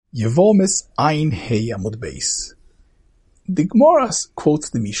Yevomes Ein Hei Amud Beis. The Gemara quotes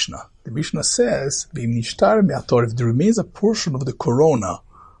the Mishnah. The Mishnah says, "V'im nishtar me'ator," if there remains a portion of the corona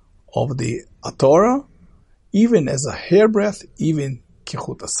of the Atorah, even as a hairbreadth, even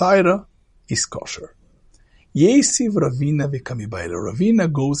kichut asayra, is kosher. Yesiv Ravina v'kamibayla.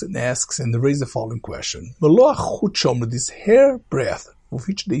 Ravina goes and asks and raises the following question: V'lo achut shomru, this hairbreadth of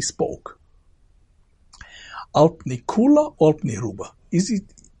which they spoke, al pnei kula or pnei ruba? Is it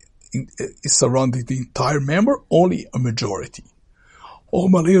surrounding the entire member, only a majority?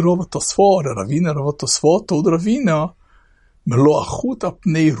 Omalei Rava Tosfo, Ravina Rava Tosfo told Ravina, Melo achut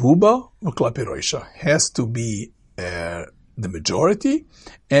apnei ruba v'klapi roisha, has to be the majority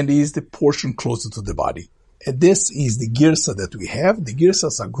and is the portion closer to the body. And this is the girsa that we have. The girsa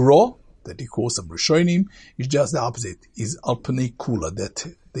sagro that he calls some Rishonim is just the opposite, is al pnei kula, that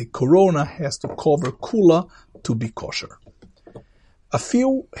the corona has to cover kula to be kosher. A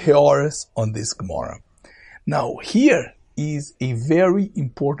few heores on this Gemara. Now here is a very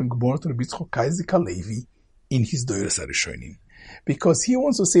important Gemara to Rabbi Yitzchok Isaac Halevi in his Doros HaRishonim, because he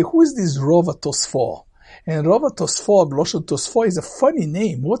wants to say, who is this Rava Tosfo? And Rava Tosfo, Loshen Tosfo, is a funny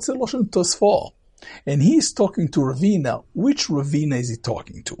name. What's a Loshen Tosfo? And he is talking to Ravina. Which Ravina is he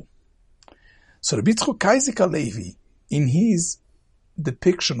talking to? So Rabbi Yitzchok Isaac Halevi, in his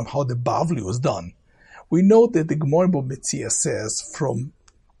depiction of how the Bavli was done, we know that the Gemara Metzia says from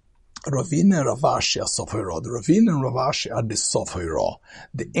Ravina and Ravashi are Sof Hoira. The Ravina and Ravashi are the Sof Hoira.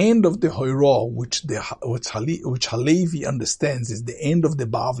 The end of the Hoira, which Halevi understands, is the end of the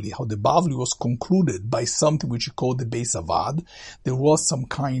Bavli. How the Bavli was concluded by something which he called the Beis Avad. There was some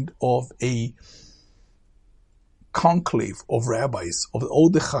kind of a conclave of rabbis, of all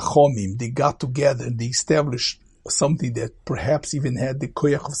the Chachomim. They got together and they established something that perhaps even had the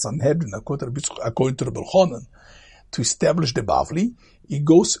koyach of Sanhedrin, according to Rabbi Elchanan, to establish the Bavli.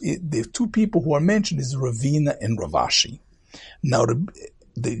 The two people who are mentioned is Ravina and Ravashi. Now,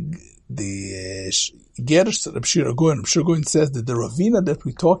 the Gersh Reb Shira Goyen says that the Ravina that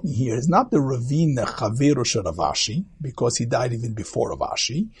we're talking here is not the Ravina Chavero Shel Ravashi, because he died even before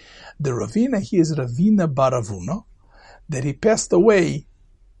Ravashi. The Ravina here is Ravina bar Avuna, that he passed away,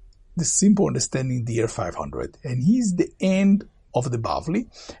 the simple understanding, the year 500. And he's the end of the Bavli.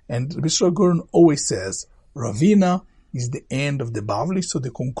 And Reb Shira Goyen always says, Ravina is the end of the Bavli. So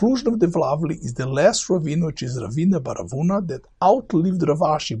the conclusion of the Bavli is the last Ravina, which is Ravina bar Avuna, that outlived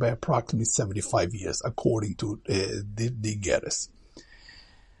Ravashi by approximately 75 years, according to the Geras.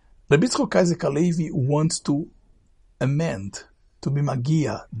 Rabbi Yitzchok Isaac Halevi wants to amend, to be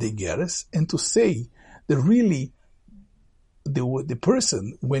Magia the Geras, and to say that really the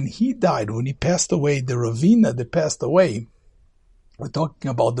person, when he died, when he passed away, the Ravina that passed away, we're talking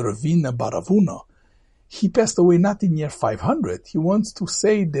about the Ravina bar Avuna, he passed away not in year 500. He wants to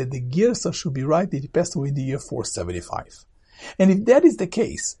say that the Girsa should be right, that he passed away in the year 475. And if that is the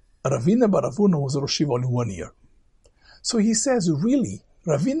case, Ravina bar Avuna was Rosh Yeshiva only 1 year. So he says, really,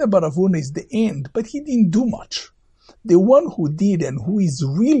 Ravina bar Avuna is the end, but he didn't do much. The one who did and who is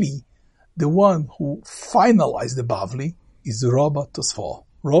really the one who finalized the Bavli is Rava Tosfo.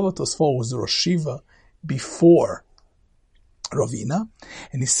 Rava Tosfo was Rosh Yeshiva before Ravina.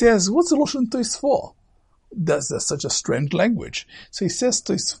 And he says, what's the Loshen Tosfo? That's such a strange language. So he says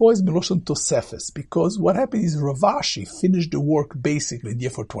Tosfo is Miloshen Tosefes, because what happened is Ravashi finished the work basically in the year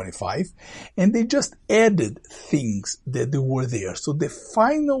 425, and they just added things that they were there. So the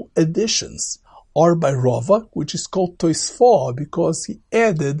final additions are by Rava, which is called Tosfo, because he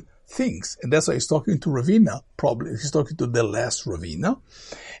added things. And that's why he's talking to Ravina, probably. He's talking to the last Ravina.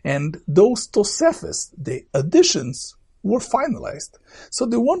 And those Tosefes, the additions, were finalized. So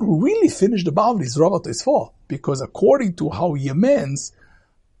the one who really finished the Bavli is Rava Tosfo, because according to how he amends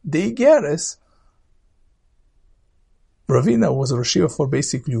the Igeres, Ravina was a Rosh Yeshiva for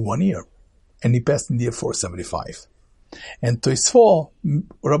basically 1 year, and he passed in the year 475. And Tosfo,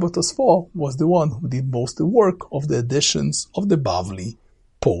 Rava Tosfo, was the one who did most of the work of the additions of the Bavli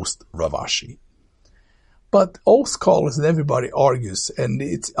post Ravashi. But all scholars and everybody argues, and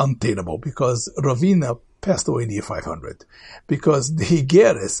it's untenable, because Ravina passed away in the year 500. Because the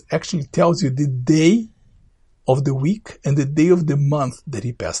Igeres actually tells you the day of the week and the day of the month that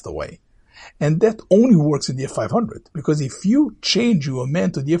he passed away. And that only works in the year 500. Because if you change your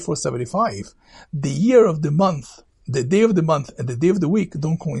amend to the year 475, the year of the month, the day of the month and the day of the week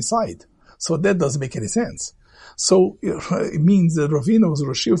don't coincide. So that doesn't make any sense. So it means that Ravina was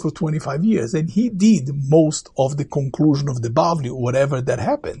Rosh Yeshiva for 25 years, and he did most of the conclusion of the Bavli, whatever that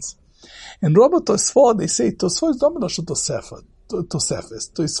happens. And Rava Tosfo, they say, Tosfo is not Miloshen Tosefet.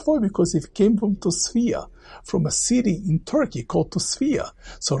 Tosefes? Tosfoi, because it came from Tosfia, from a city in Turkey called Tosfia.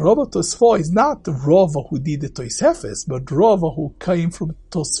 So Rava Tosfoi is not Rava who did the Tosefes, but Rava who came from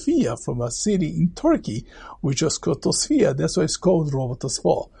Tosfia, from a city in Turkey, which was called Tosfia. That's why it's called Rava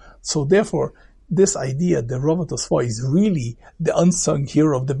Tosfoi. So therefore, this idea that Rava Tosfoi is really the unsung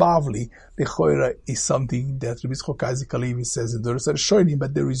hero of the Bavli, the Choira, is something that Rabbi Yitzchok Isaac Halevi says in the Doros HaRishonim,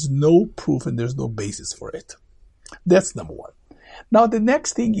 but there is no proof and there's no basis for it. That's number one. Now the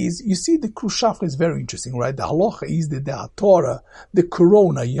next thing is, you see the Krushafcha is very interesting, right? The halacha is that the Torah, the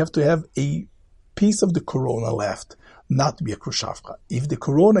corona, you have to have a piece of the corona left, not to be a Krushafcha. If the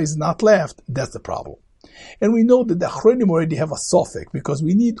corona is not left, that's the problem. And we know that the Achronim already have a suffix because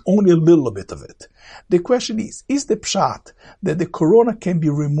we need only a little bit of it. The question is the pshat that the corona can be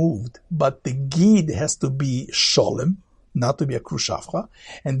removed, but the gid has to be sholem, not to be a krushafcha?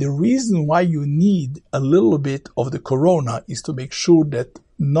 And the reason why you need a little bit of the corona is to make sure that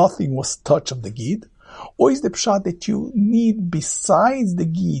nothing was touched of the gid? Or is the pshat that you need, besides the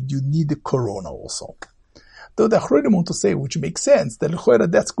gid, you need the corona also? Though the Achronim want to say, which makes sense, that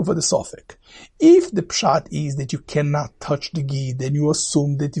that's good for the suffix. If the pshat is that you cannot touch the gid, then you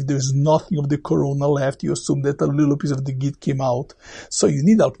assume that if there's nothing of the corona left, you assume that a little piece of the gid came out. So you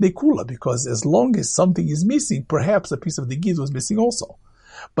need al pnei kula, because as long as something is missing, perhaps a piece of the gid was missing also.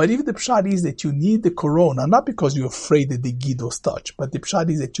 But if the pshat is that you need the corona, not because you're afraid that the gid was touched, but the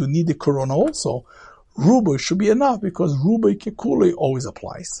pshat is that you need the corona also, rubai should be enough, because rubai kekule always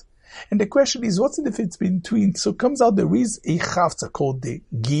applies. And the question is, what's the difference between, so it comes out there is a chavtza called the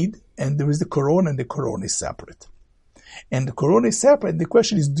gid, and there is the corona, and the corona is separate. And the corona is separate, and the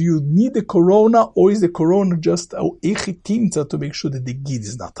question is, do you need the corona, or is the corona just a echitimza to make sure that the gid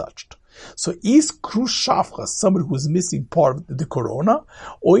is not touched? So is krushafcha somebody who is missing part of the corona,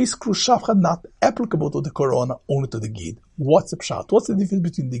 or is krushafcha not applicable to the corona, only to the gid? What's the pshat? What's the difference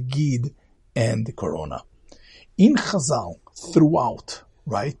between the gid and the corona? In Chazal, throughout,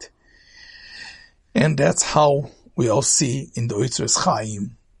 right? And that's how we all see in the Oitzeres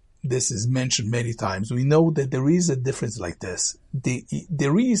Chaim. This is mentioned many times. We know that there is a difference like this.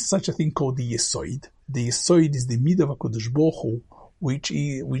 There is such a thing called the Yesoid. The Yesoid is the midah of HaKadosh Baruch Hu,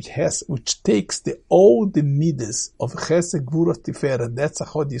 which takes all the midas of Chesed, Gvura, Tiferet, that's a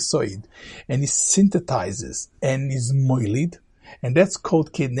Chod Yesoid, and it synthesizes and is moilid, and that's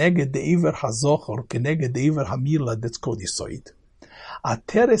called Keneged De'iver HaZoch, or Keneged De'iver HaMila, that's called Yesoid. A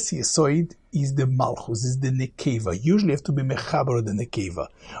teres yesoid is the malchus, is the nekeva. Usually have to be mechaber the nekeva.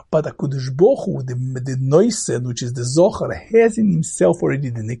 But a Kodesh Baruch Hu, the noisen, which is the zohar, has in himself already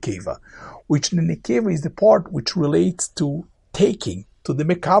the nekeva. Which the nekeva is the part which relates to taking, to the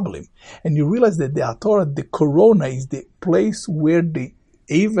mekablim. And you realize that the Torah, the corona, is the place where the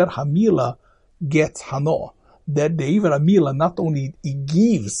Eiver Hamila gets hano. That the Eiver Hamila not only it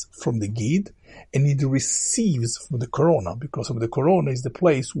gives from the gid, and it receives from the corona, because of the corona is the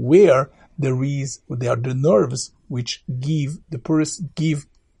place where there are the nerves which give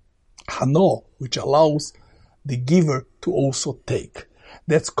hano, which allows the giver to also take.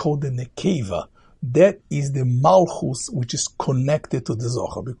 That's called the nekeva. That is the malchus which is connected to the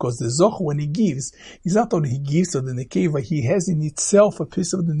zohar, because the zohar, when he gives, is not only he gives to the nekeva, he has in itself a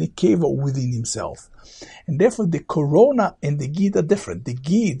piece of the nekeva within himself. And therefore the corona and the gid are different. The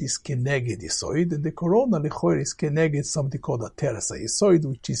gid is keneged yesoid, and the corona lechor is keneged something called a teresa yesoid,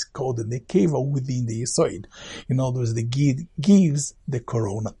 which is called the nekeva within the yesoid. In other words, the gid gives, the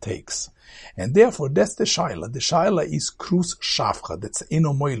corona takes. And therefore, that's the shaila. The shaila is krus shafcha, that's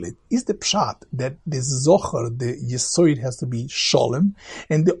enomoilet. Is the pshat that the zohar, the yesoid, has to be sholem,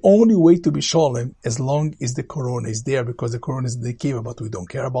 and the only way to be sholem, as long as the corona is there, because the corona is the nekeva, but we don't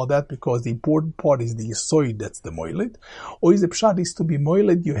care about that, because the important part is the yesoid, that's the moilet. Or is the pshat is to be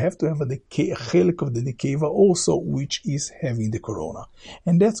moilet, you have to have a chelik of the nekeva also, which is having the corona.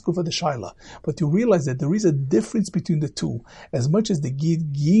 And that's good for the shaila. But you realize that there is a difference between the two. As much as the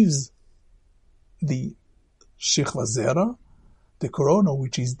gid gives the Shechva Zera, the corona,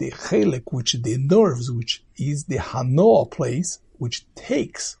 which is the chelek, which the nerves, which is the hanoah place, which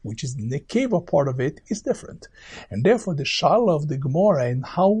takes, which is the nekeva part of it, is different. And therefore the shala of the Gemara and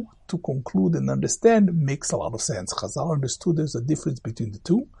how to conclude and understand makes a lot of sense. Chazal understood there's a difference between the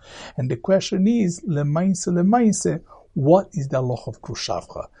two. And the question is, lemainse, what is the halacha of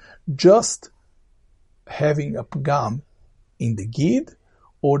krushavcha? Just having a pgam in the gid,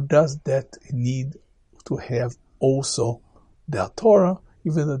 or does that need to have also the Torah,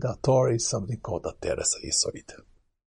 even though the Torah is something called a teresa yesoid?